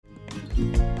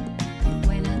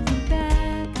When I think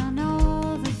back on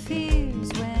all the fears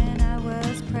when I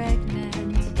was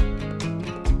pregnant,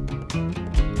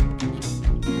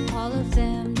 all of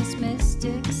them dismissed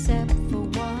except for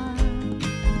one.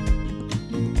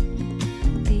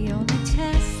 The only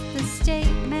test the state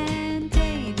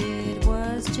mandated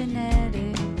was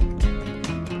genetic.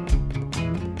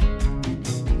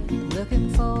 Looking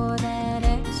for that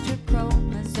extra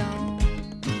chromosome.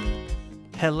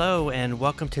 Hello and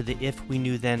welcome to the If We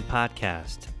Knew Then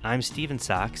podcast. I'm Steven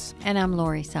Sachs. And I'm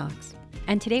Lori Sachs.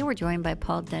 And today we're joined by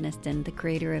Paul Denniston, the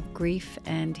creator of Grief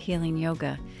and Healing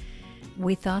Yoga.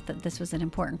 We thought that this was an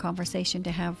important conversation to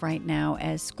have right now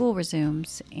as school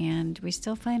resumes, and we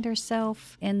still find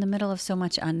ourselves in the middle of so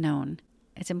much unknown.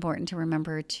 It's important to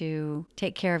remember to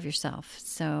take care of yourself.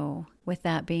 So with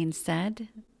that being said,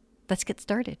 let's get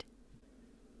started.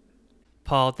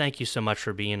 Paul, thank you so much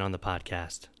for being on the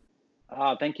podcast.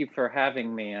 Thank you for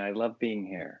having me. I love being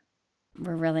here.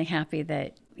 We're really happy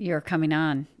that you're coming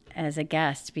on as a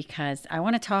guest because I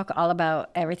want to talk all about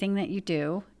everything that you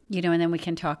do, and then we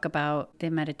can talk about the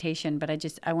meditation. But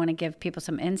I want to give people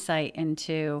some insight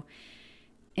into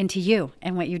you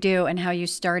and what you do and how you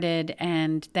started.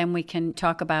 And then we can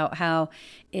talk about how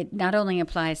it not only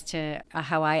applies to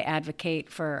how I advocate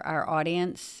for our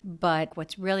audience, but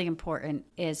what's really important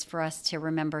is for us to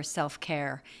remember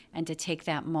self-care and to take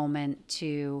that moment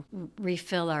to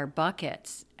refill our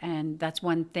buckets. And that's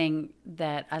one thing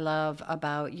that I love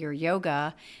about your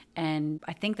yoga. And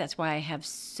I think that's why I have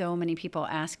so many people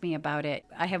ask me about it.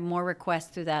 I have more requests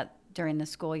through that during the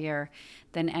school year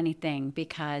than anything,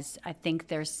 because I think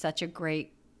there's such a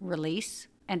great release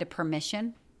and a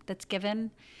permission that's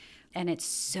given, and it's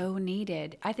so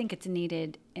needed. I think it's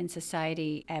needed in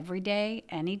society every day,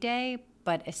 any day,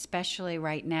 but especially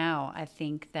right now. I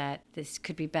think that this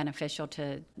could be beneficial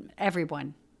to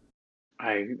everyone.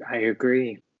 I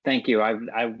agree. Thank you.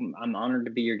 I'm honored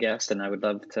to be your guest, and I'd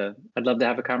love to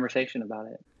have a conversation about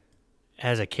it.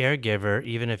 As a caregiver,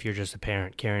 even if you're just a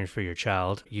parent caring for your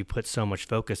child, you put so much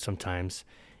focus sometimes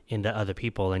into other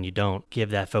people and you don't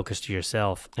give that focus to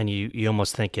yourself, and you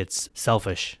almost think it's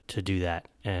selfish to do that.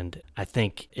 And I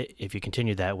think if you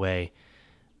continue that way,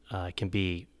 it can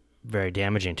be very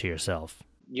damaging to yourself.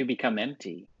 You become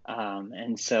empty.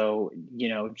 And so,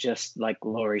 just like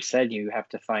Lori said, you have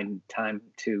to find time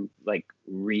to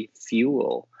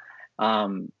refuel.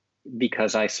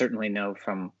 Because I certainly know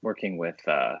from working with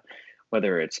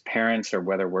whether it's parents or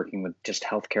whether working with just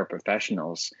healthcare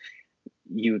professionals,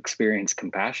 you experience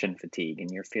compassion fatigue and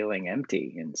you're feeling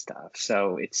empty and stuff.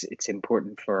 So it's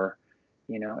important for,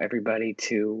 everybody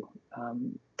to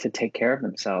take care of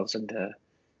themselves and to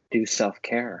do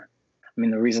self-care. I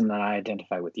mean, the reason that I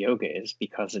identify with yoga is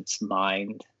because it's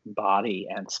mind, body,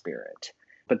 and spirit.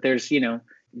 But there's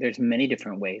many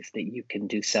different ways that you can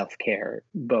do self-care,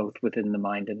 both within the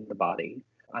mind and the body.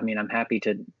 I mean, I'm happy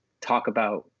to talk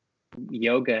about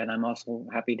yoga, and I'm also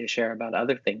happy to share about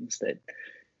other things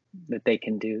that they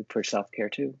can do for self-care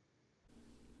too.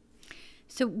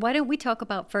 So why don't we talk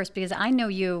about first, because I know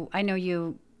you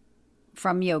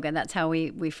from yoga. That's how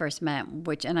we first met,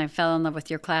 and I fell in love with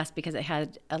your class because it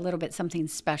had a little bit something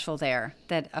special there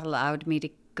that allowed me to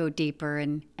go deeper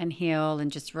and heal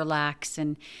and just relax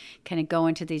and kind of go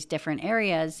into these different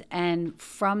areas. And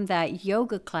from that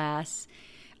yoga class,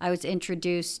 I was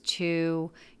introduced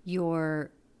to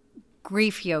your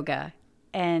grief yoga.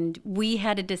 And we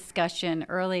had a discussion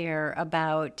earlier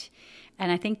about,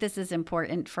 and I think this is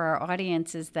important for our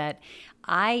audience, is that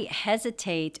I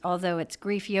hesitate, although it's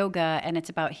grief yoga and it's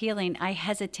about healing, I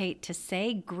hesitate to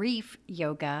say grief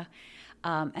yoga.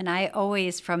 And I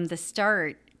always, from the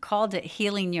start, called it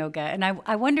healing yoga. And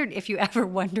I wondered if you ever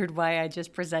wondered why I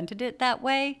just presented it that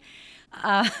way.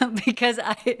 Because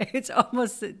it's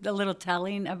almost a little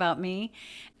telling about me.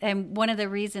 And one of the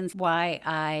reasons why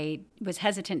I was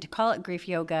hesitant to call it grief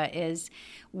yoga is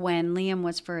when Liam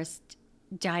was first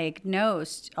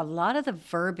diagnosed, a lot of the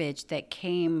verbiage that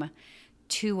came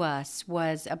to us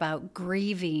was about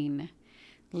grieving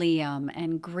Liam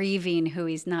and grieving who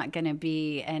he's not going to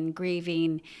be and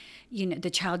grieving, the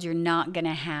child you're not going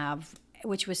to have,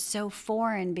 which was so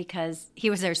foreign because he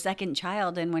was our second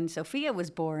child. And when Sophia was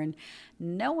born,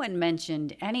 no one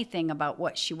mentioned anything about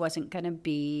what she wasn't going to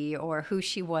be or who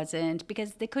she wasn't,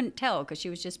 because they couldn't tell because she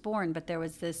was just born. But there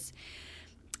was this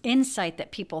insight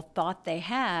that people thought they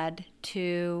had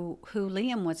to who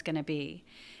Liam was going to be.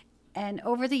 And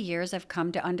over the years, I've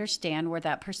come to understand where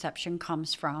that perception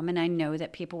comes from. And I know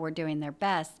that people were doing their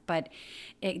best, but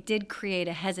it did create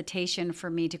a hesitation for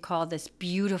me to call this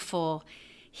beautiful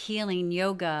healing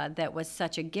yoga that was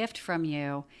such a gift from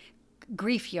you,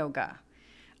 grief yoga.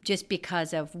 just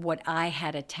because of what I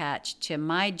had attached to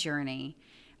my journey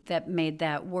that made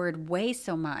that word weigh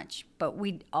so much. But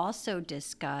we also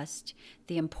discussed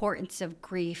the importance of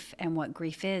grief and what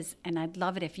grief is. And I'd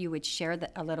love it if you would share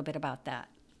a little bit about that.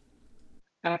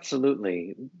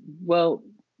 Absolutely. Well,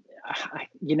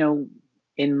 you know,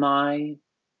 in my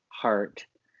heart,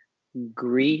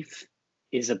 grief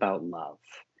is about love.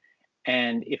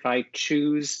 And if I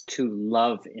choose to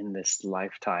love in this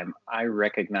lifetime, I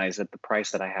recognize that the price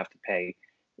that I have to pay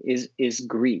is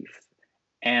grief.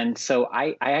 And so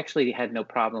I actually had no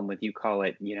problem with, you call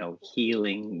it,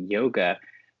 healing yoga,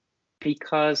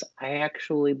 because I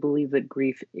actually believe that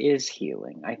grief is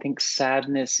healing. I think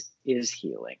sadness is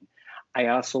healing. I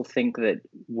also think that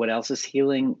what else is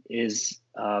healing is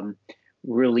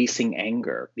releasing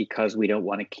anger, because we don't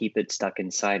want to keep it stuck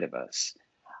inside of us.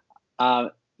 Uh,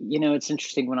 it's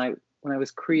interesting, when I was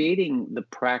creating the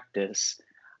practice,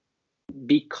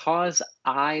 because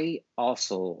I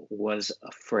also was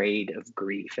afraid of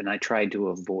grief and I tried to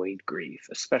avoid grief,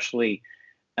 especially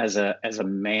as a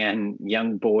man,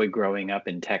 young boy growing up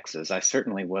in Texas. I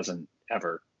certainly wasn't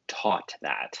ever taught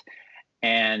that.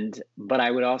 But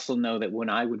I would also know that when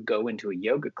I would go into a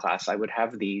yoga class, I would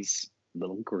have these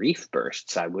little grief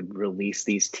bursts. I would release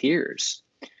these tears.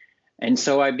 And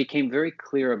so I became very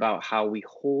clear about how we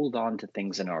hold on to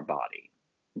things in our body.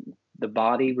 The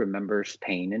body remembers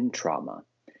pain and trauma,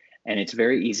 and it's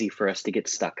very easy for us to get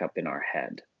stuck up in our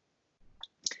head.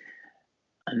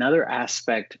 Another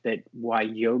aspect that why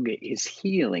yoga is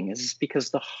healing is because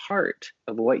the heart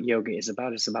of what yoga is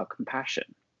about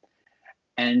compassion.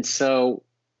 And so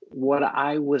what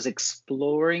I was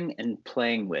exploring and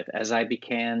playing with as I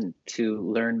began to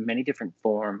learn many different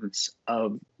forms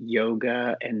of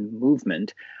yoga and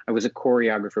movement. I was a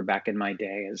choreographer back in my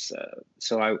day,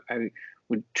 so I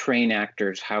would train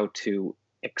actors how to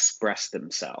express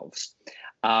themselves.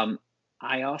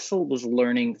 I also was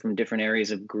learning from different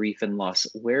areas of grief and loss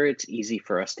where it's easy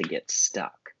for us to get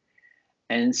stuck.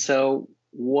 And so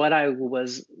what I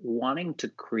was wanting to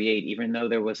create, even though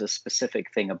there was a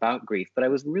specific thing about grief, but I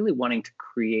was really wanting to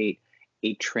create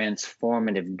a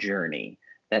transformative journey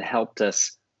that helped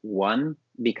us, one,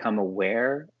 become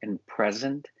aware and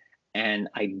present and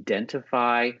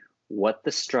identify what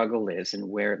the struggle is and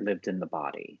where it lived in the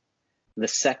body. The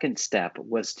second step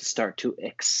was to start to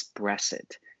express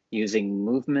it using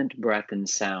movement, breath, and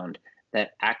sound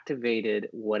that activated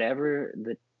whatever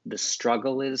the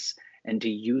struggle is, and to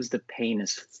use the pain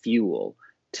as fuel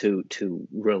to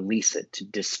release it, to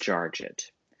discharge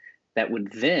it. That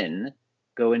would then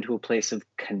go into a place of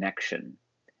connection.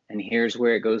 And here's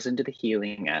where it goes into the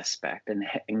healing aspect.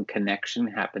 And connection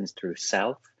happens through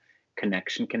self,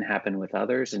 connection can happen with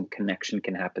others, and connection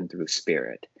can happen through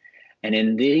spirit. And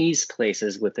in these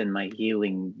places within my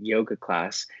healing yoga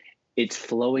class, it's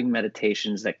flowing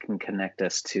meditations that can connect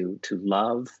us to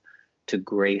love, to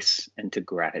grace, and to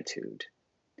gratitude.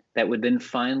 That would then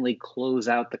finally close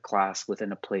out the class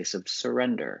within a place of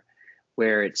surrender,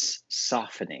 where it's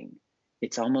softening.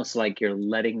 It's almost like you're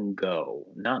letting go,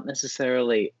 not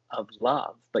necessarily of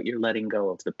love, but you're letting go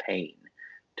of the pain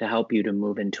to help you to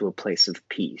move into a place of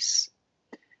peace.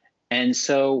 And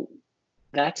so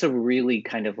that's a really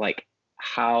kind of like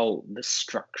how the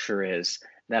structure is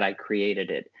that I created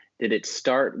it. Did it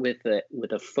start with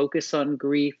a focus on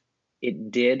grief?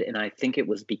 It did, and I think it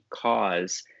was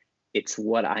because it's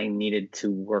what I needed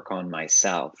to work on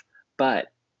myself. But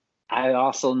I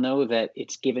also know that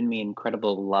it's given me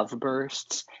incredible love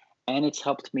bursts, and it's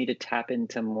helped me to tap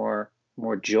into more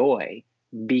joy,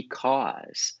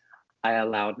 because I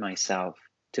allowed myself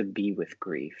to be with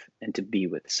grief and to be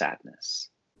with sadness.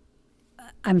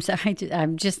 I'm sorry,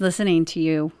 I'm just listening to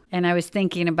you, and I was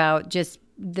thinking about just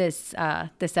this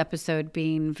episode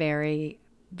being very,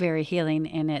 very healing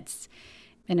in its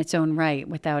own right,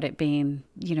 without it being,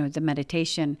 the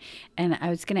meditation. And I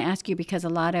was going to ask you, because a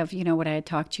lot of, what I had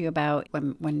talked to you about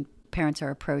when parents are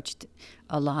approached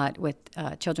a lot with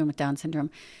children with Down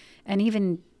syndrome, and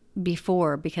even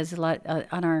before, because a lot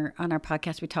on our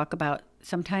podcast we talk about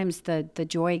sometimes the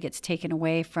joy gets taken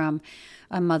away from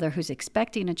a mother who's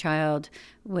expecting a child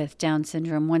with Down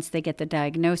syndrome. Once they get the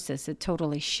diagnosis, it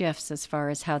totally shifts as far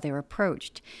as how they're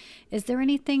approached. Is there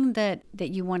anything that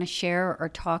you want to share or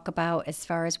talk about as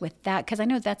far as with that? Because I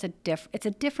know that's it's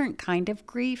a different kind of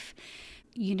grief.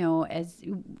 As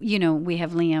we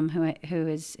have Liam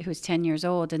who's 10 years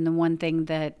old, and the one thing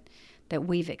that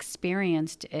we've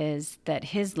experienced is that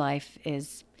his life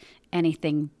is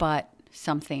anything but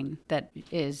something that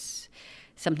is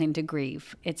something to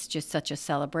grieve. It's just such a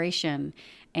celebration.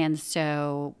 And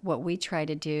so what we try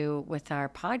to do with our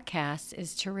podcast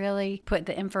is to really put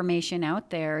the information out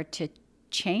there to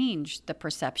change the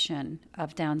perception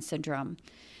of Down syndrome.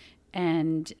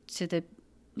 And to the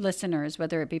listeners,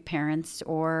 whether it be parents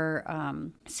or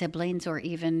siblings or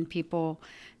even people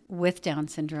with Down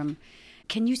syndrome,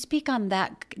 can you speak on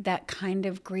that kind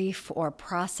of grief or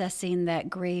processing that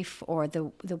grief or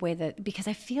the way that, because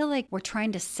I feel like we're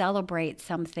trying to celebrate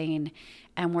something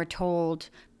and we're told,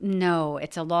 no,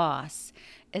 it's a loss.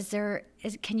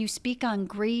 Can you speak on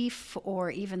grief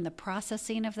or even the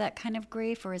processing of that kind of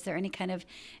grief, or is there any kind of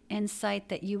insight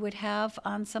that you would have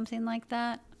on something like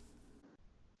that?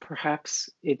 Perhaps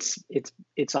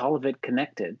it's all of it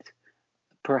connected.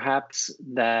 Perhaps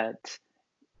that,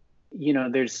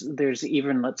 there's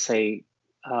even, let's say,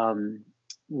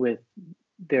 with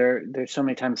there's so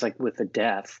many times, like with the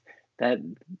death, that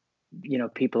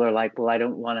people are like, well,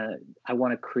 I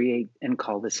want to create and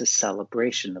call this a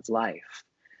celebration of life.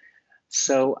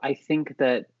 So I think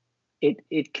that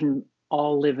it can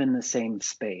all live in the same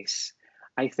space.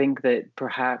 I think that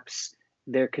perhaps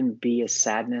there can be a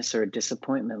sadness or a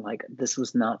disappointment, like this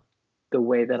was not the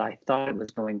way that I thought it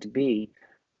was going to be.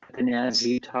 And as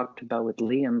you talked about with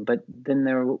Liam, but then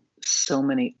there were so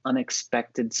many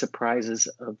unexpected surprises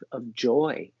of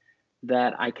joy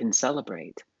that I can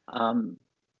celebrate.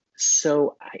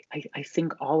 So I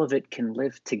think all of it can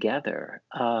live together.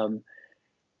 I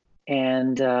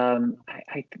kind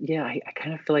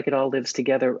of feel like it all lives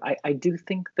together. I do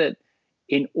think that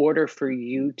in order for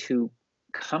you to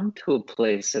come to a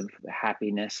place of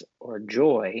happiness or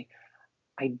joy,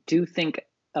 I do think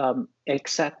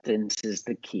acceptance is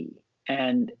the key.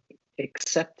 And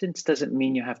acceptance doesn't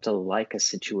mean you have to like a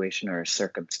situation or a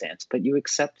circumstance, but you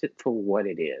accept it for what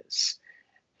it is.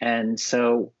 And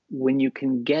so when you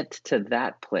can get to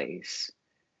that place,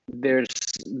 there's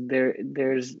there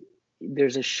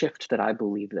there's a shift that I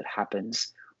believe that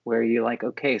happens where you're like,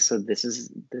 okay, so this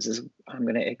is I'm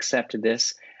going to accept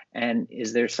this, and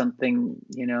is there something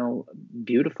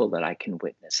beautiful that I can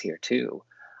witness here too?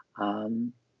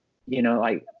 Um,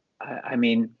 I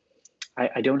mean,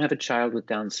 I don't have a child with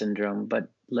Down syndrome, but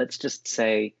let's just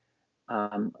say,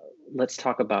 um, let's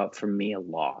talk about, for me, a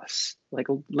loss. Like,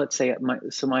 let's say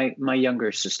my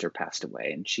younger sister passed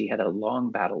away, and she had a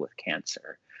long battle with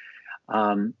cancer.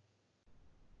 Um,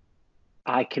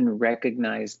 I can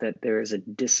recognize that there is a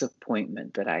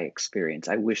disappointment that I experience.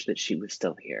 I wish that she was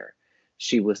still here.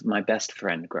 She was my best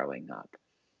friend growing up.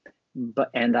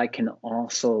 And I can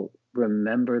also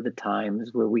remember the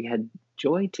times where we had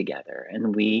joy together,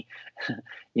 and we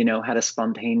had a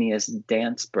spontaneous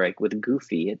dance break with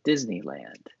Goofy at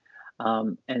Disneyland.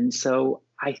 And so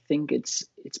I think it's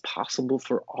possible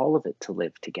for all of it to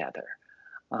live together.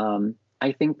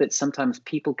 I think that sometimes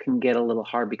people can get a little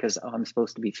hard because, oh, I'm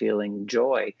supposed to be feeling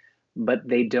joy, but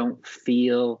they don't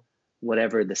feel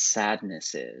whatever the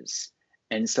sadness is.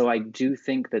 And so I do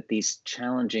think that these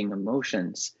challenging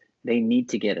emotions, they need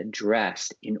to get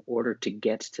addressed in order to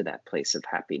get to that place of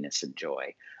happiness and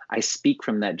joy. I speak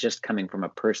from that, just coming from a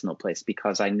personal place,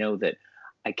 because I know that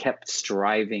I kept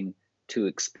striving to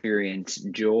experience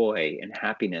joy and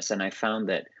happiness. And I found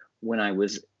that when I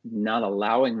was not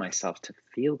allowing myself to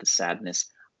feel the sadness,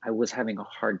 I was having a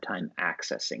hard time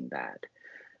accessing that.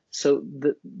 So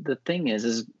the thing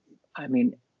is, I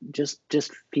mean, just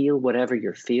feel whatever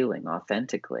you're feeling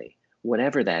authentically,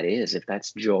 whatever that is. If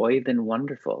that's joy, then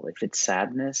wonderful. If it's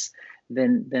sadness,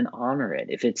 then honor it.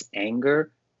 If it's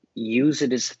anger, use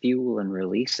it as fuel and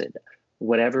release it.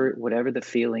 Whatever the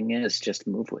feeling is, just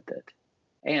move with it.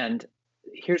 And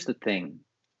here's the thing.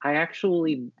 I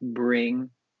actually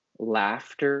bring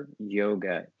laughter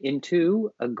yoga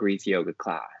into a grief yoga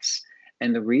class.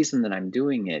 And the reason that I'm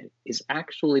doing it is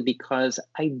actually because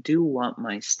I do want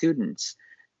my students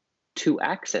to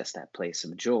access that place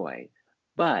of joy.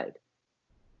 But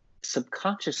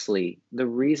subconsciously, the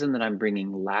reason that I'm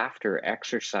bringing laughter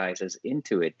exercises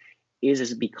into it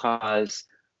is because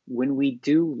when we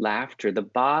do laughter, the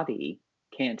body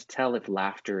can't tell if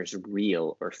laughter is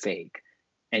real or fake.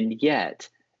 And yet,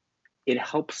 it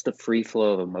helps the free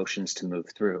flow of emotions to move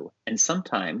through. And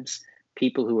sometimes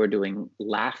people who are doing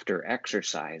laughter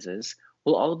exercises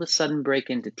will all of a sudden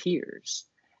break into tears,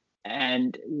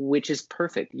 and which is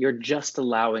perfect. You're just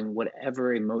allowing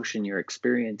whatever emotion you're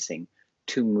experiencing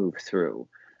to move through.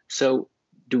 So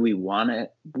do we want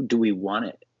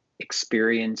to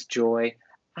experience joy?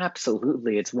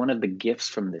 Absolutely. It's one of the gifts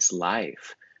from this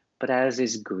life. But as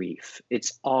is grief,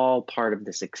 it's all part of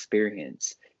this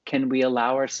experience. Can we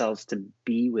allow ourselves to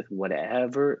be with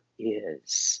whatever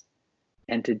is,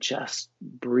 and to just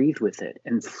breathe with it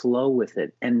and flow with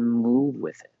it and move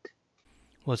with it?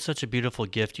 Well, it's such a beautiful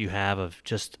gift you have of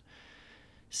just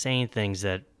saying things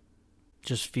that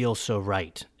just feels so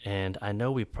right. And I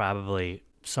know we probably,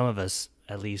 some of us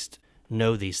at least,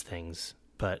 know these things,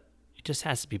 but it just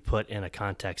has to be put in a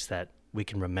context that we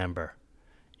can remember.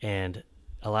 And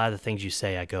a lot of the things you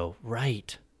say, I go,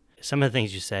 right. Some of the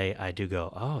things you say, I do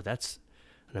go, oh, that's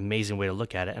an amazing way to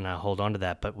look at it, and I hold on to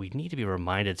that. But we need to be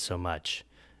reminded so much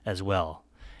as well.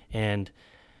 And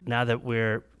now that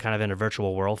we're kind of in a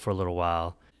virtual world for a little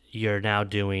while, you're now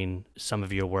doing some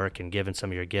of your work and giving some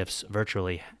of your gifts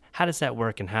virtually. How does that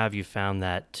work, and how have you found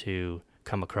that to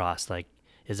come across? Like,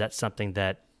 is that something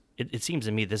that it seems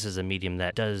to me this is a medium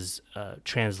that does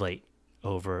translate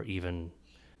over even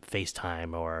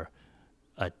FaceTime or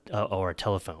a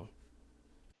telephone?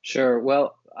 Sure.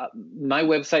 Well, my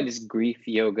website is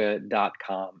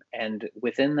griefyoga.com. And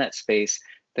within that space,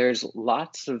 there's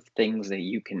lots of things that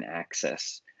you can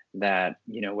access that,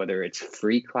 whether it's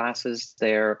free classes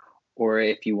there, or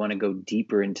if you want to go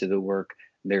deeper into the work,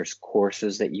 there's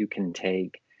courses that you can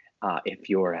take. If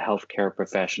you're a healthcare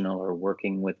professional or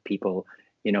working with people,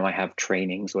 I have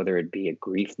trainings, whether it be a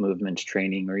grief movement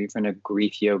training or even a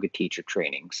grief yoga teacher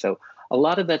training. So a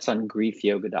lot of that's on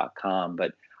griefyoga.com.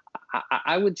 But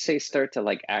I would say start to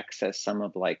like access some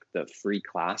of like the free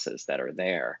classes that are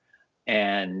there,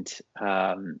 and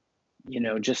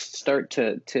just start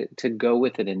to go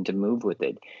with it and to move with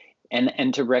it,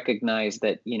 and to recognize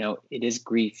that it is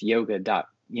grief yoga,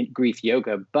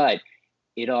 but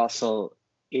it also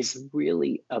is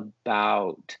really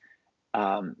about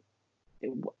um,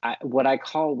 what I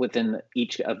call within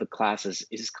each of the classes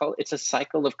is called it's a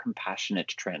cycle of compassionate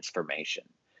transformation.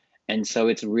 And so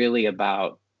it's really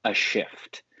about a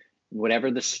shift. Whatever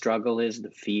the struggle is,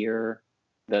 the fear,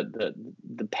 the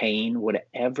pain,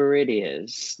 whatever it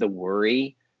is, the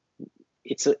worry,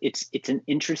 it's an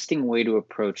interesting way to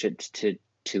approach it, to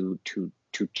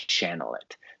channel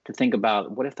it, to think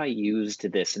about, what if I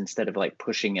used this instead of like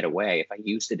pushing it away, if I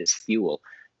used it as fuel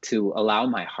to allow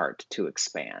my heart to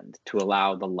expand, to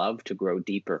allow the love to grow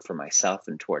deeper for myself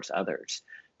and towards others,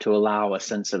 to allow a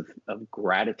sense of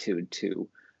gratitude to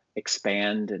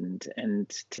expand and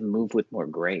to move with more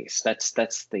grace. That's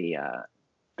the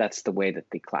way that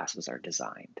the classes are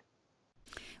designed.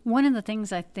 One of the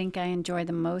things I think I enjoy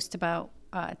the most about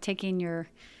taking your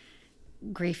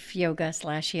grief yoga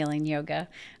slash healing yoga.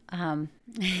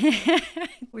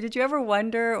 Did you ever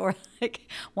wonder or like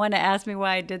want to ask me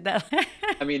why I did that?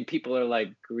 I mean, people are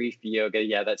like, grief yoga.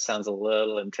 Yeah, that sounds a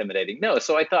little intimidating. No,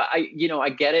 so I thought I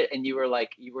get it. And you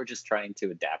were just trying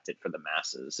to adapt it for the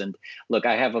masses. And look,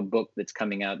 I have a book that's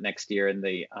coming out next year, and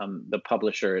the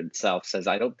publisher itself says,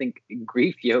 I don't think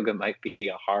grief yoga might be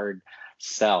a hard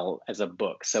sell as a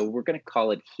book. So we're going to call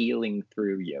it Healing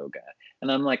Through Yoga.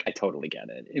 And I'm like, I totally get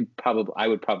it. I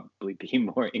would probably be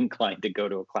more inclined to go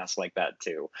to a class like that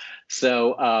too.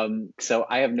 So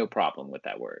I have no problem with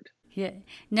that word. Yeah,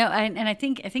 no, and I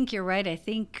think you're right. I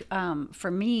think for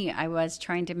me, I was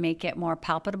trying to make it more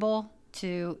palpable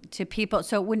to people,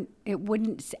 so it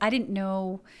wouldn't. I didn't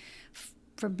know.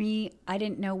 For me, I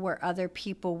didn't know where other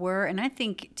people were, and I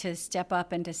think to step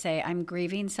up and to say I'm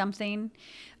grieving something,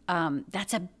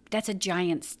 that's a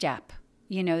giant step.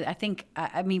 I think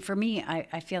I mean for me,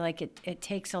 I feel like it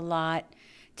takes a lot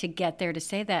to get there to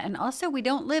say that. And also, we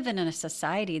don't live in a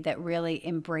society that really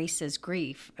embraces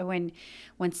grief. When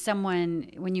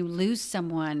you lose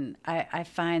someone, I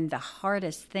find the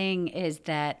hardest thing is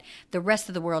that the rest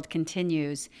of the world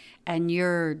continues and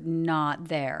you're not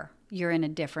there. You're in a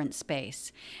different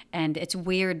space. And it's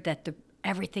weird that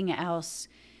everything else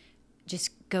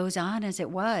just goes on as it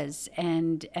was,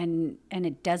 and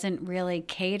it doesn't really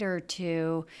cater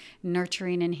to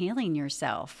nurturing and healing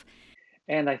yourself.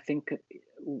 And I think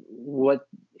we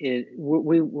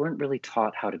weren't really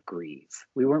taught how to grieve.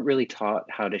 We weren't really taught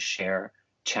how to share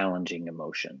challenging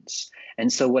emotions.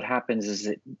 And so what happens is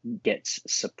it gets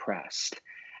suppressed.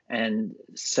 And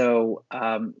so,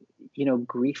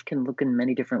 grief can look in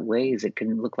many different ways. It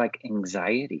can look like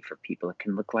anxiety for people. It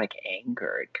can look like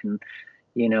anger. It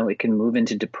can move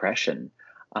into depression.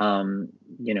 And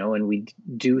we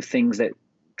do things that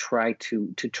try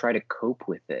to cope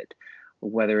with it,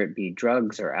 whether it be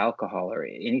drugs or alcohol or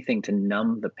anything to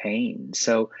numb the pain.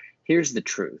 So here's the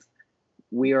truth.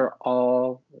 We are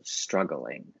all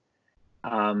struggling.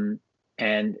 And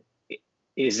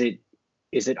is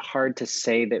it hard to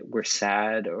say that we're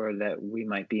sad or that we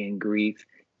might be in grief?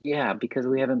 Yeah, because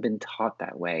we haven't been taught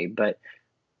that way. But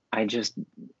I just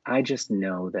I just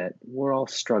know that we're all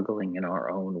struggling in our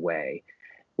own way.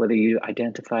 Whether you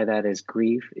identify that as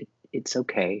grief, it's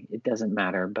okay. It doesn't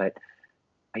matter. But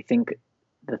I think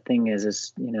the thing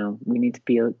is we need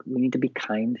to be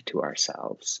kind to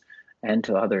ourselves. and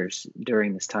to others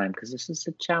during this time? Because this is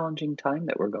a challenging time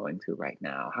that we're going through right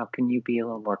now. How can you be a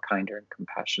little more kinder and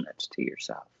compassionate to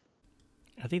yourself?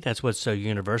 I think that's what's so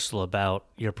universal about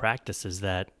your practice is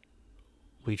that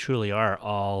we truly are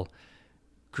all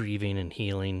grieving and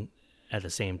healing at the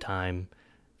same time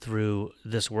through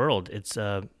this world. It's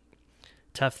a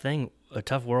tough thing, a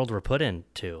tough world we're put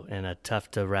into, and a tough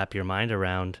to wrap your mind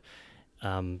around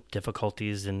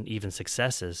difficulties and even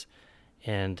successes.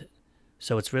 And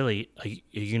so it's really a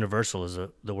universal is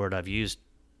the word I've used.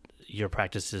 Your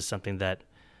practice is something that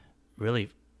really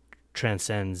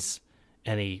transcends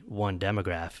any one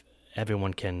demographic.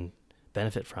 Everyone can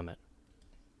benefit from it.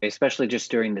 Especially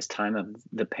just during this time of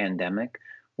the pandemic,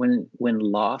 when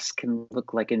loss can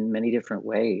look like in many different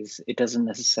ways. It doesn't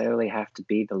necessarily have to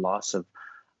be the loss of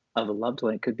a loved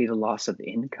one. It could be the loss of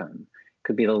income, it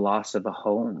could be the loss of a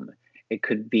home, it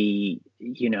could be,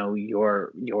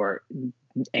 your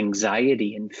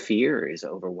anxiety and fear is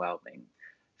overwhelming.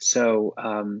 So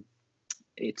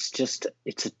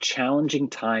it's a challenging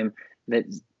time that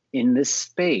in this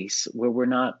space where we're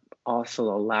not also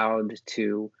allowed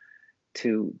to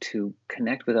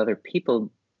connect with other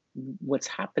people. What's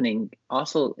happening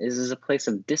also is a place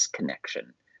of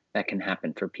disconnection that can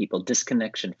happen for people,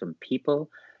 disconnection from people,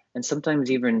 and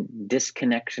sometimes even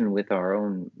disconnection with our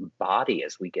own body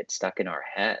as we get stuck in our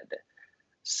head.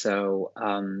 So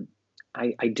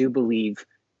I do believe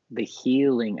the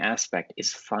healing aspect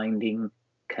is finding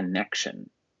connection,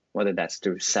 whether that's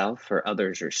through self or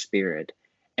others or spirit.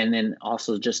 And then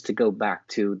also just to go back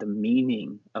to the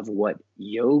meaning of what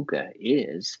yoga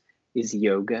is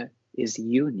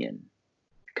union,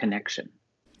 connection.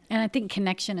 And I think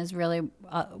connection is really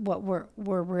what we're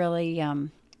really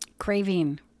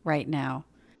craving right now.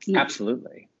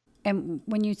 Absolutely. And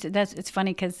when you said that's, it's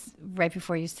funny because right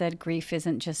before you said grief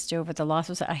isn't just over the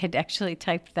losses, I had actually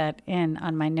typed that in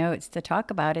on my notes to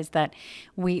talk about is that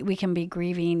we can be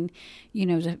grieving,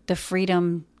 the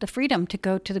freedom to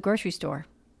go to the grocery store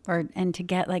or and to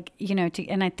get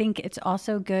and I think it's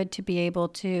also good to be able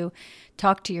to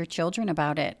talk to your children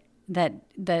about it. That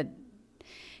the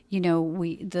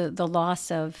loss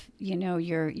of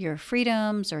your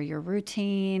freedoms or your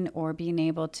routine or being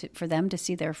able to for them to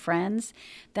see their friends,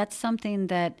 that's something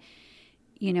that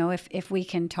if we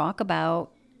can talk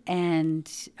about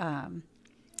and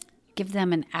give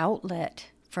them an outlet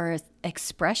for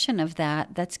expression of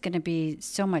that, that's going to be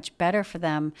so much better for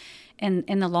them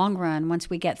in the long run once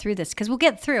we get through this, because we'll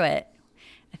get through it.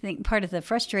 I think part of the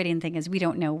frustrating thing is we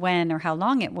don't know when or how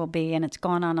long it will be, and it's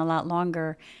gone on a lot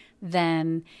longer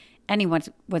than anyone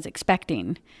was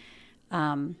expecting.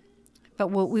 But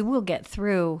we will get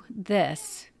through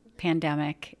this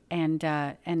pandemic, and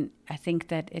I think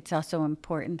that it's also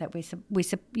important that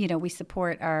we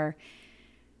support our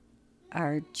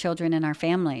children and our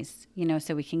families,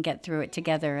 so we can get through it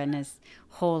together and as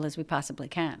whole as we possibly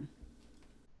can.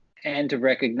 And to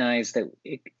recognize that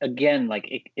it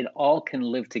all can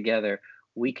live together.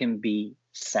 We can be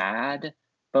sad,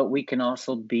 but we can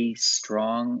also be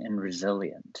strong and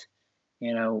resilient.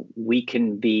 We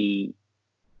can be,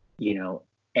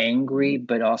 angry,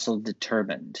 but also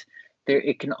determined.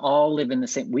 It can all live in the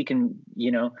same. We can,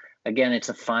 again, it's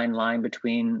a fine line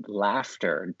between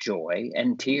laughter, joy,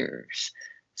 and tears.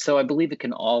 So I believe it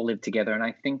can all live together. And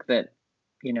I think that,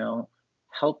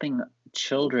 helping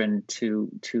children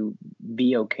to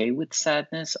be okay with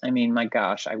sadness. I mean, my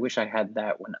gosh, I wish I had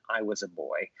that when I was a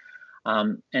boy.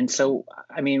 And so,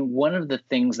 I mean, one of the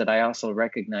things that I also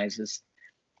recognize is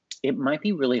it might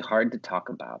be really hard to talk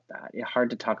about that. It's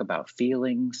hard to talk about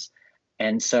feelings.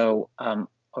 And so, a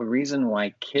reason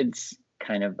why kids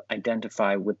kind of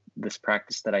identify with this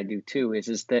practice that I do too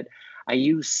is that I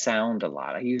use sound a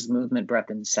lot. I use movement, breath,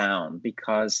 and sound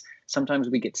because sometimes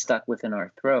we get stuck within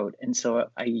our throat. And so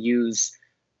I use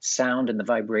sound and the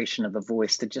vibration of the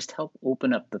voice to just help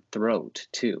open up the throat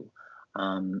too.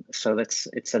 So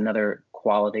it's another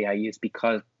quality I use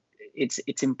because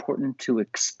it's important to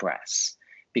express,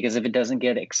 because if it doesn't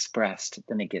get expressed,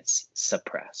 then it gets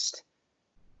suppressed.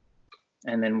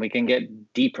 And then we can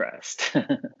get depressed.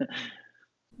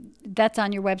 That's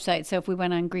on your website. So if we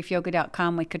went on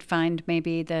griefyoga.com, we could find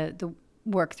maybe the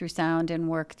work through sound and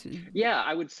work through. Yeah,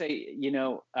 I would say,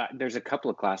 there's a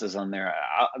couple of classes on there.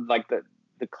 Like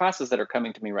the classes that are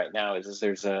coming to me right now is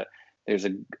there's an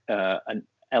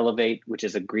Elevate, which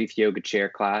is a grief yoga chair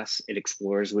class. It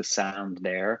explores with sound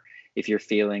there. If you're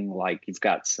feeling like you've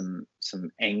got some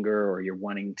anger or you're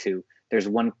wanting to, there's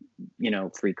one,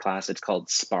 free class. It's called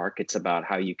Spark. It's about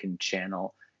how you can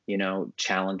channel,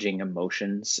 challenging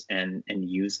emotions and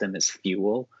use them as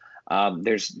fuel.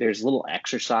 There's little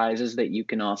exercises that you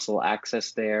can also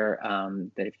access there,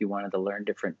 that if you wanted to learn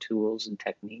different tools and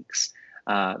techniques,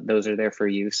 those are there for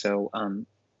you. So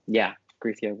yeah,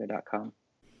 griefyoga.com.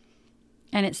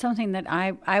 And it's something that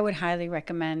I would highly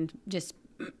recommend, just,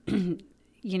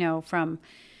 from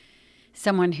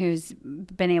someone who's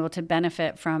been able to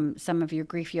benefit from some of your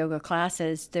grief yoga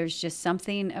classes. There's just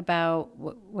something about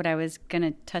what I was going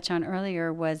to touch on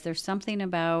earlier was there's something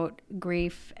about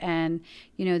grief, and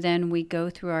then we go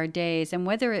through our days, and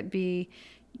whether it be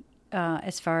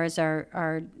as far as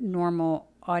our normal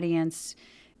audience,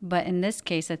 but in this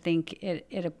case, I think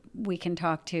we can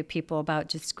talk to people about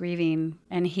just grieving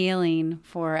and healing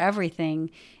for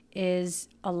everything. Is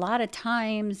a lot of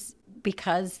times,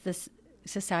 because this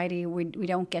society, we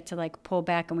don't get to like pull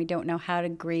back, and we don't know how to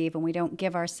grieve, and we don't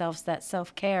give ourselves that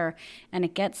self-care, and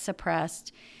it gets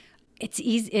suppressed. It's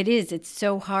easy. It's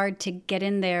so hard to get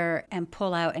in there and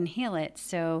pull out and heal it.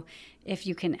 So if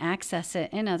you can access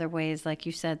it in other ways, like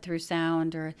you said, through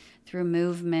sound or through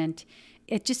movement,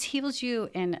 it just heals you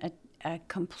in a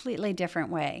completely different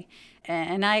way.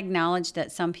 And I acknowledge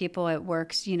that some people it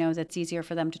works, that's easier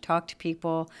for them to talk to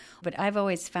people. But I've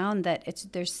always found that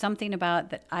there's something about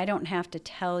that I don't have to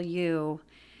tell you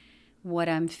what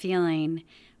I'm feeling,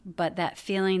 but that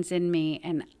feeling's in me,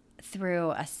 and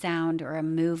through a sound or a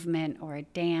movement or a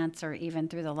dance or even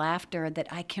through the laughter, that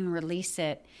I can release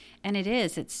it. And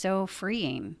it's so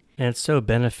freeing. And it's so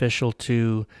beneficial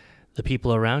to the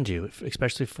people around you,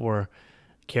 especially for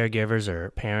caregivers or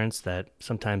parents that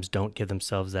sometimes don't give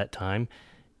themselves that time.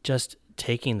 Just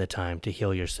taking the time to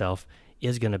heal yourself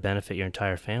is going to benefit your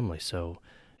entire family. So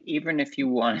Even if you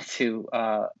wanted to,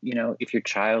 if your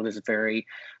child is very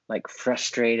like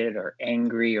frustrated or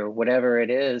angry or whatever it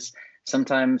is,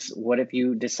 sometimes what if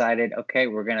you decided, okay,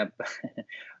 we're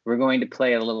going to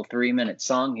play a little 3-minute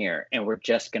song here, and we're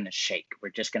just going to shake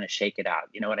it out.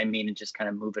 You know what I mean? And just kind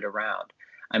of move it around.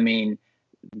 I mean,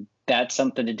 that's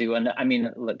something to do. And I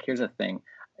mean, look, here's the thing.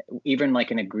 Even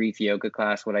like in a grief yoga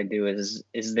class, what I do is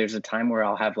there's a time where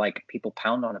I'll have like people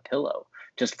pound on a pillow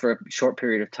just for a short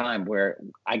period of time, where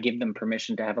I give them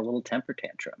permission to have a little temper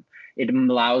tantrum. It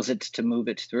allows it to move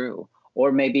it through.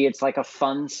 Or maybe it's like a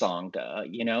fun song to,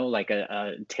 like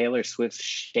a Taylor Swift's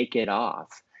Shake It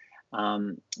Off.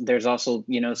 There's also,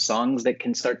 songs that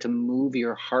can start to move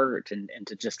your heart, and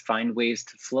to just find ways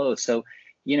to flow. So,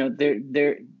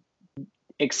 there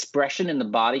expression in the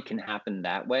body can happen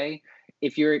that way.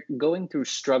 If you're going through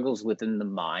struggles within the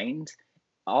mind,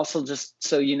 also, just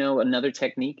so you know, another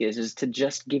technique is to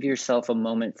just give yourself a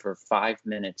moment for 5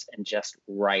 minutes and just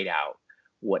write out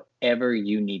whatever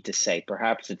you need to say.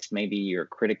 Perhaps it's maybe your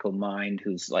critical mind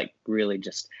who's like really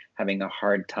just having a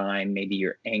hard time. Maybe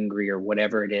you're angry or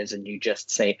whatever it is, and you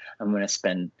just say, I'm going to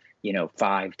spend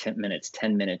 5, 10 minutes,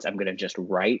 10 minutes, I'm going to just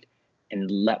write and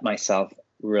let myself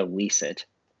release it.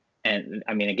 And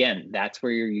I mean, again, that's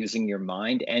where you're using your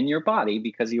mind and your body,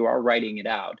 because you are writing it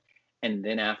out. And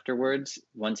then afterwards,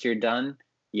 once you're done,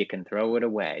 you can throw it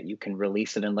away. You can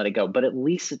release it and let it go. But at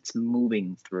least it's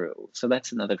moving through. So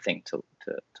that's another thing to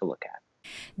look at.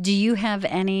 Do you have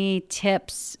any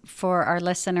tips for our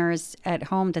listeners at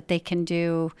home that they can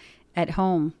do at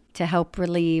home to help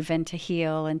relieve and to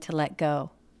heal and to let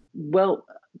go? Well,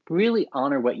 really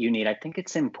honor what you need. I think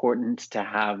it's important to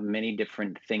have many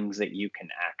different things that you can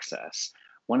access.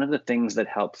 One of the things that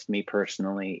helps me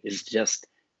personally is just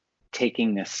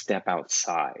taking a step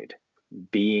outside,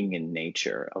 being in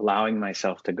nature, allowing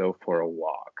myself to go for a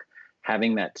walk.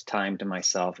 Having that time to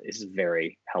myself is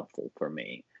very helpful for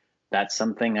me. That's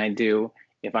something I do.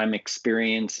 If I'm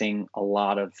experiencing a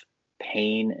lot of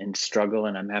pain and struggle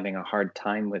and I'm having a hard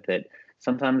time with it,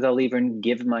 sometimes I'll even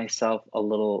give myself a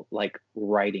little like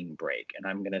writing break. And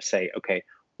I'm going to say, okay,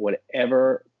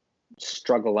 whatever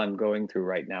struggle I'm going through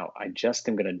right now, I just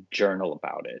am going to journal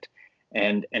about it.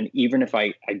 And even if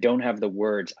I don't have the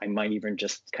words, I might even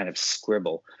just kind of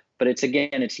scribble. But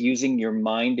it's using your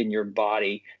mind and your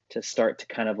body to start to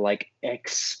kind of like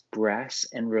express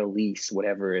and release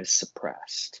whatever is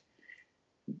suppressed.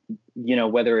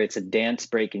 Whether it's a dance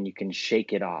break and you can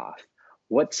shake it off.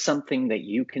 What's something that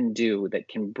you can do that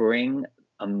can bring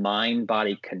a mind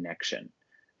body connection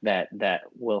that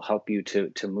will help you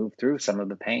to move through some of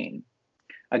the pain?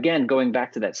 Again, going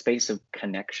back to that space of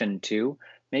connection too,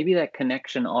 maybe that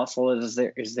connection also is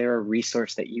there a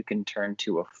resource that you can turn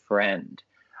to, a friend,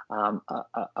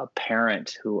 a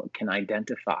parent who can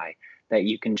identify, that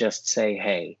you can just say,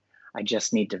 hey, I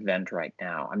just need to vent right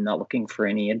now. I'm not looking for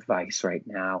any advice right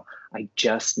now. I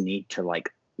just need to like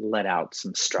let out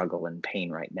some struggle and pain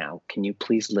right now. Can you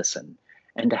please listen?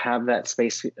 And to have that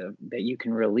space that you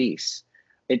can release.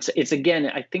 It's again,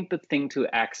 I think the thing to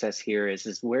access here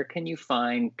is where can you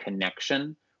find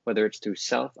connection, whether it's through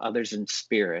self, others, and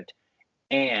spirit,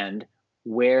 and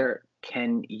where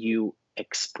can you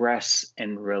express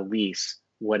and release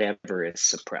whatever is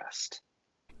suppressed.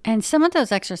 And some of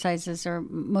those exercises, or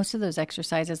most of those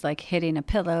exercises, like hitting a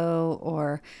pillow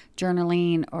or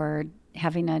journaling or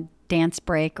having a dance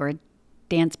break or a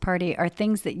dance party, are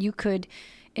things that you could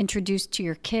introduce to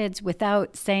your kids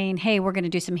without saying, hey, we're going to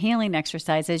do some healing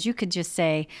exercises. You could just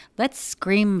say, let's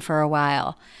scream for a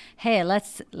while. Hey,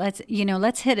 let's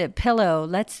hit a pillow.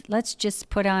 Let's just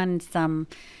put on some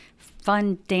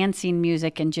fun dancing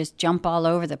music and just jump all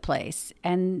over the place.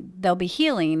 And they'll be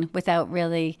healing without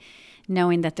really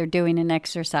knowing that they're doing an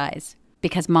exercise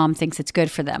because mom thinks it's good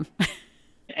for them.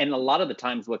 And a lot of the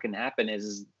times what can happen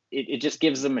is it just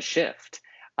gives them a shift.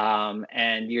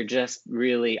 And you're just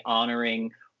really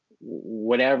honoring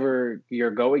whatever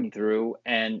you're going through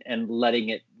and letting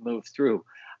it move through.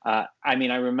 I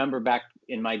mean, I remember back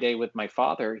in my day with my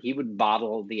father, he would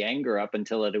bottle the anger up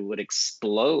until it would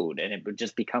explode and it would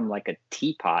just become like a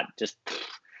teapot, just.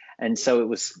 And so it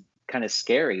was kind of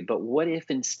scary. But what if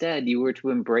instead you were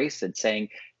to embrace it, saying,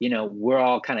 we're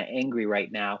all kind of angry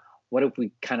right now. What if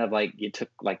we kind of like you took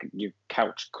like your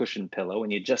couch cushion pillow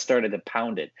and you just started to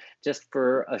pound it just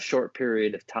for a short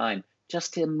period of time,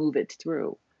 just to move it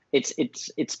through?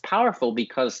 It's powerful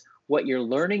because what you're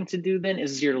learning to do then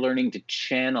is you're learning to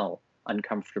channel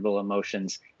uncomfortable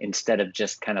emotions instead of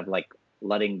just kind of like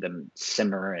letting them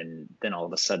simmer and then all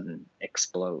of a sudden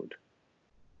explode.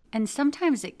 And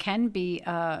sometimes it can be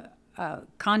a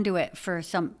conduit for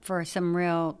some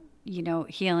real,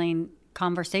 healing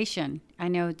conversation. I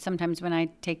know sometimes when I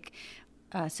take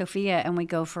Sophia and we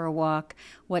go for a walk,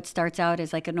 what starts out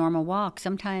as like a normal walk,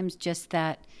 sometimes just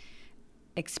that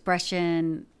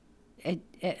expression,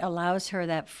 it allows her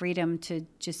that freedom to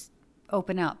just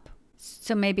open up.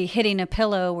 So maybe hitting a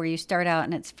pillow where you start out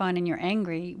and it's fun and you're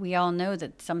angry, we all know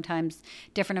that sometimes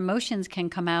different emotions can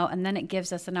come out, and then it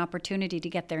gives us an opportunity to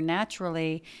get there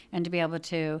naturally and to be able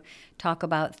to talk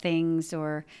about things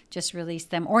or just release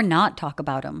them or not talk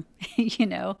about them,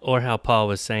 Or how Paul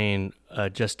was saying,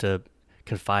 just to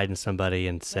confide in somebody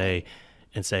and say,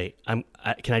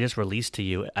 can I just release to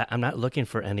you? I'm not looking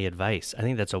for any advice. I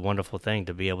think that's a wonderful thing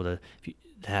to be able to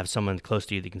have someone close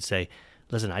to you that can say,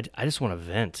 listen, I just want to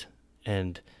vent.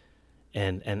 And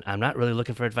I'm not really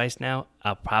looking for advice now.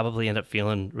 I'll probably end up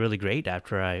feeling really great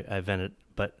after I vent.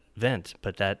 But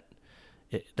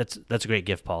that's a great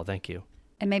gift, Paul. Thank you.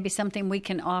 And maybe something we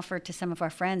can offer to some of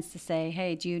our friends to say,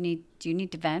 hey, do you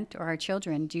need to vent? Or our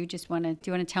children, do you want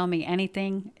to tell me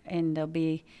anything? And they'll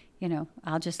be,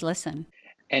 I'll just listen.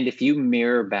 And if you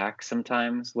mirror back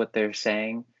sometimes what they're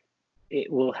saying, it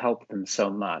will help them so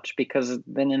much, because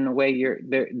then in a way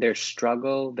their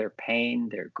struggle, their pain,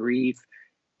 their grief,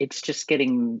 it's just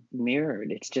getting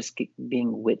mirrored. It's just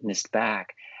being witnessed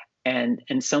back. And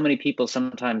so many people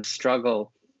sometimes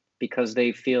struggle because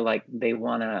they feel like they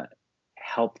want to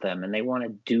help them and they want to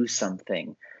do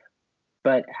something.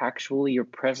 But actually your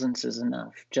presence is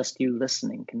enough. Just you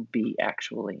listening can be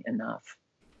actually enough.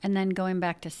 And then going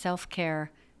back to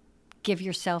self-care, give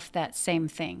yourself that same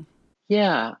thing.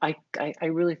 Yeah, I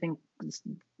really think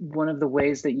one of the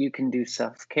ways that you can do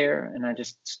self-care, and I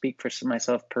just speak for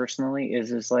myself personally,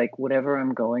 is like whatever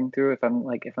I'm going through, if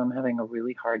I'm having a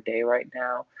really hard day right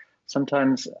now,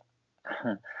 sometimes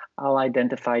I'll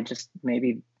identify just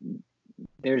maybe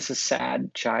there's a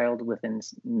sad child within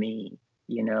me,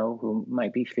 who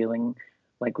might be feeling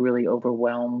like really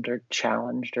overwhelmed or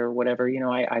challenged or whatever.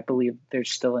 I believe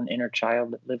there's still an inner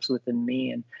child that lives within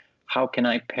me, and how can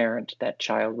I parent that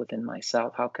child within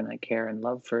myself? How can I care and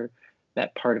love for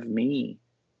that part of me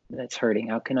that's hurting?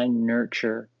 How can I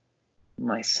nurture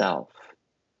myself?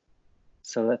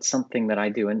 So that's something that I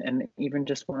do. And even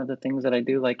just one of the things that I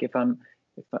do, like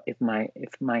if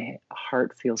my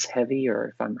heart feels heavy,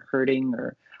 or if I'm hurting,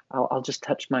 or I'll just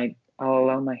I'll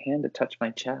allow my hand to touch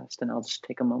my chest, and I'll just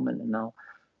take a moment and I'll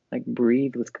like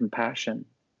breathe with compassion.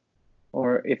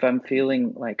 Or if I'm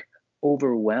feeling like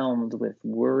overwhelmed with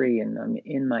worry and I'm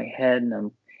in my head and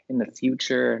I'm in the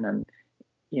future and I'm,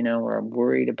 or I'm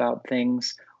worried about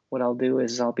things, what I'll do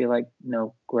is I'll be like,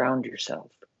 no, ground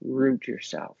yourself, root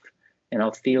yourself. And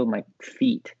I'll feel my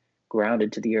feet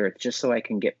grounded to the earth just so I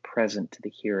can get present to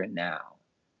the here and now.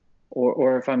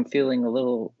 Or if I'm feeling a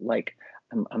little like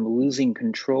I'm losing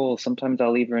control, sometimes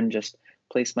I'll even just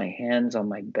place my hands on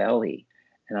my belly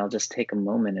and I'll just take a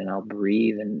moment and I'll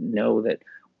breathe and know that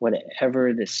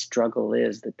whatever this struggle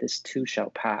is, that this too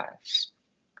shall pass.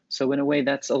 So in a way,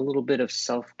 that's a little bit of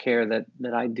self-care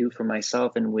that I do for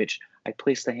myself, in which I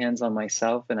place the hands on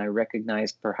myself and I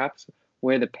recognize perhaps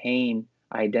where the pain,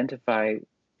 I identify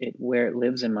it where it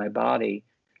lives in my body,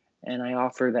 and I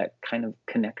offer that kind of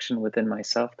connection within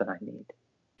myself that I need.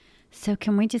 So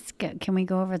can we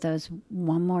go over those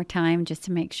one more time just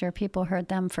to make sure people heard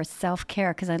them for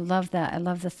self-care? Because I love that. I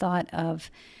love the thought of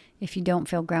if you don't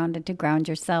feel grounded, to ground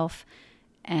yourself.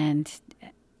 And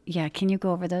yeah, can you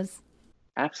go over those?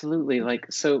 Absolutely.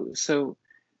 So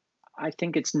I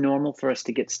think it's normal for us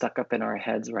to get stuck up in our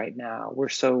heads right now. We're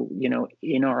so,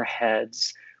 in our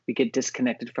heads, we get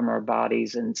disconnected from our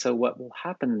bodies. And so what will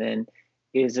happen then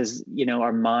is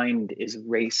our mind is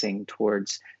racing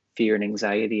towards fear and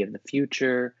anxiety of the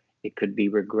future. It could be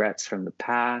regrets from the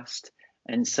past.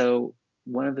 And so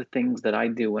one of the things that I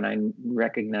do when I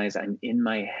recognize I'm in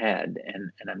my head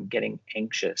and I'm getting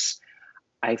anxious,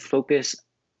 I focus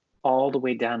all the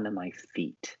way down to my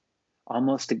feet,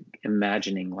 almost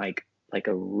imagining like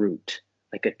a root,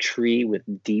 like a tree with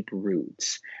deep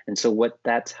roots. And so what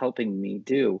that's helping me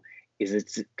do is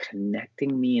it's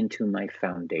connecting me into my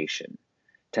foundation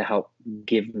to help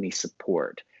give me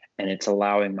support. And it's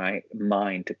allowing my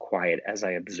mind to quiet as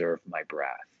I observe my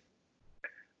breath.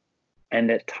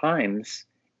 And at times,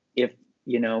 if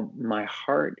my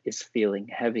heart is feeling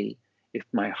heavy, if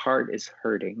my heart is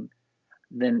hurting,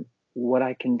 then what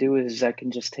I can do is I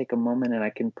can just take a moment and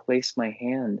I can place my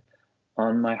hand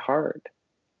on my heart,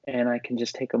 and I can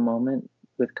just take a moment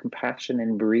with compassion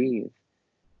and breathe.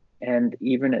 And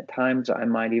even at times, I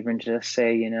might even just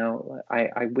say,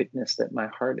 I witness that my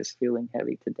heart is feeling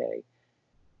heavy today,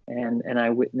 and I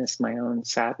witness my own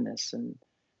sadness, and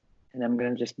I'm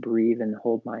going to just breathe and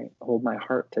hold my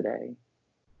heart today.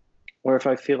 Or if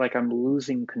I feel like I'm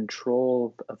losing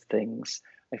control of things,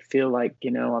 I feel like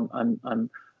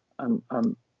I'm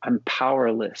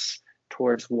powerless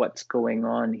towards what's going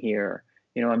on here.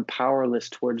 I'm powerless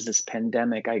towards this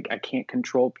pandemic. I can't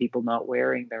control people not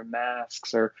wearing their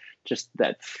masks or just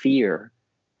that fear.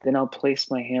 Then I'll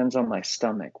place my hands on my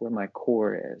stomach where my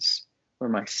core is, where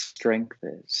my strength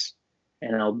is,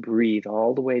 and I'll breathe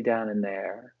all the way down in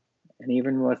there. And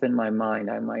even within my mind,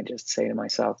 I might just say to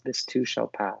myself, this too shall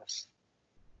pass.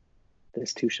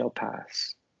 This too shall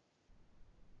pass.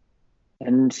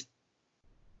 And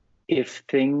if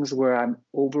things where I'm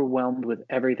overwhelmed with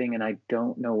everything and I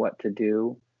don't know what to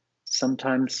do,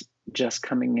 sometimes just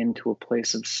coming into a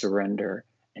place of surrender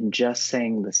and just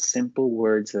saying the simple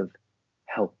words of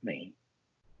help me.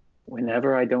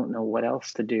 Whenever I don't know what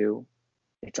else to do,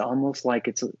 it's almost like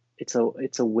it's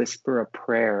a whisper, a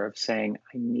prayer of saying,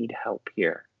 I need help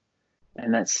here.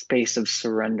 And that space of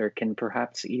surrender can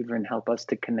perhaps even help us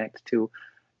to connect to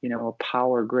a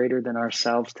power greater than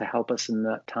ourselves to help us in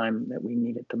that time that we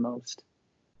need it the most.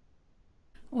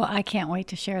 Well, I can't wait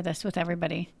to share this with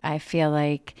everybody. I feel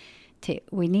like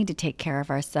we need to take care of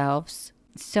ourselves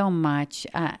so much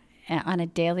on a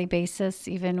daily basis,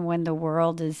 even when the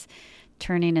world is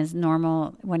turning as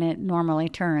normal, when it normally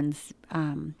turns,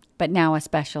 but now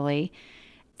especially.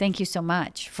 Thank you so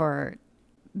much for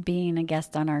being a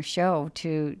guest on our show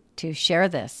to share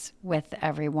this with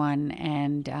everyone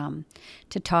and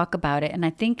to talk about it. And I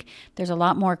think there's a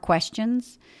lot more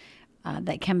questions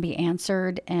that can be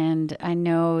answered. And I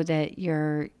know that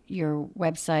your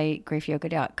website,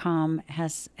 grafeyoga.com,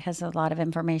 has a lot of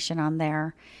information on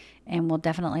there, and we'll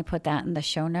definitely put that in the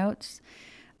show notes.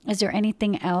 Is there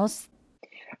anything else?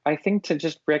 I think to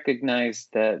just recognize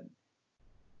that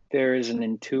there is an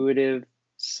intuitive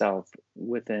self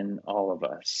within all of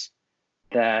us,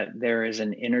 that there is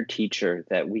an inner teacher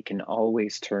that we can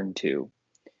always turn to.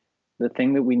 The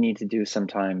thing that we need to do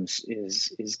sometimes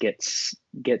is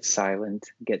get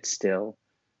silent, get still.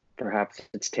 Perhaps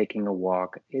it's taking a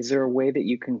walk. Is there a way that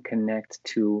you can connect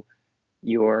to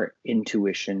your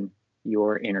intuition,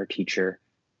 your inner teacher,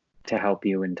 to help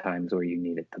you in times where you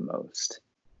need it the most?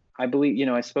 I believe,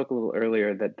 I spoke a little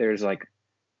earlier that there's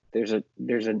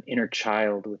an inner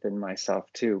child within myself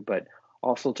too, but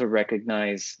also to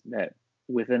recognize that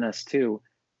within us too,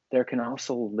 there can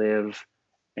also live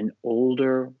an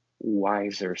older,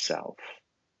 wiser self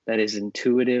that is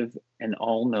intuitive and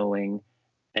all-knowing,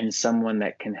 and someone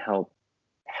that can help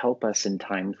us in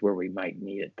times where we might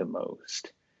need it the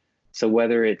most. So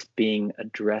whether it's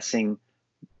addressing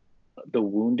the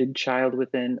wounded child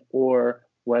within, or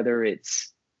whether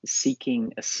it's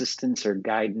seeking assistance or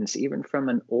guidance, even from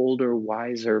an older,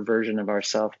 wiser version of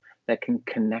ourselves that can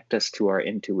connect us to our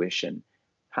intuition.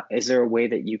 Is there a way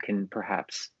that you can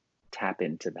perhaps tap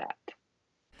into that?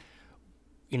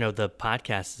 The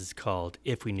podcast is called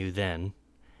If We Knew Then,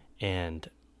 and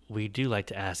we do like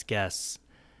to ask guests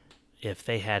if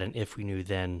they had an if we knew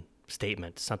then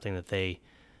statement, something that they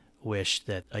wish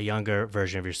that a younger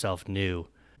version of yourself knew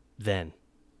then.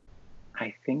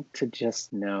 I think to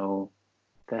just know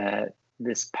that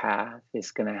this path is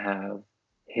going to have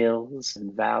hills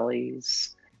and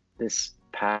valleys. This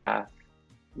path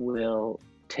will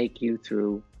take you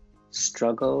through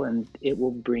struggle, and it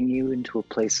will bring you into a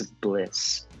place of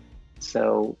bliss.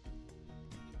 So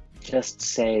just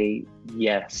say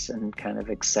yes and kind of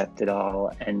accept it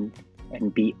all, and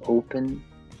be open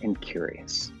and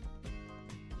curious.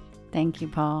 Thank you,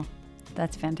 Paul.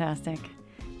 That's fantastic.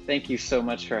 Thank you so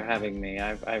much for having me.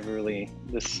 I've really,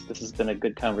 this has been a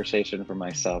good conversation for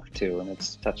myself too, and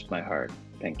it's touched my heart.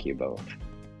 Thank you both.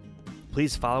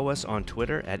 Please follow us on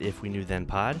Twitter at If We Knew Then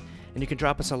Pod, and you can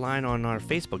drop us a line on our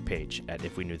Facebook page at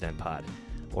If We Knew Then Pod,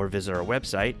 or visit our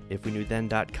website,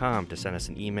 ifweknewthen.com, to send us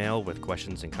an email with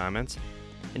questions and comments.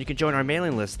 And you can join our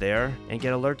mailing list there and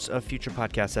get alerts of future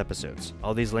podcast episodes.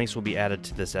 All these links will be added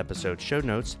to this episode's show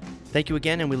notes. Thank you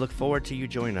again, and we look forward to you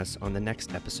joining us on the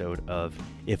next episode of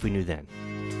If We Knew Then.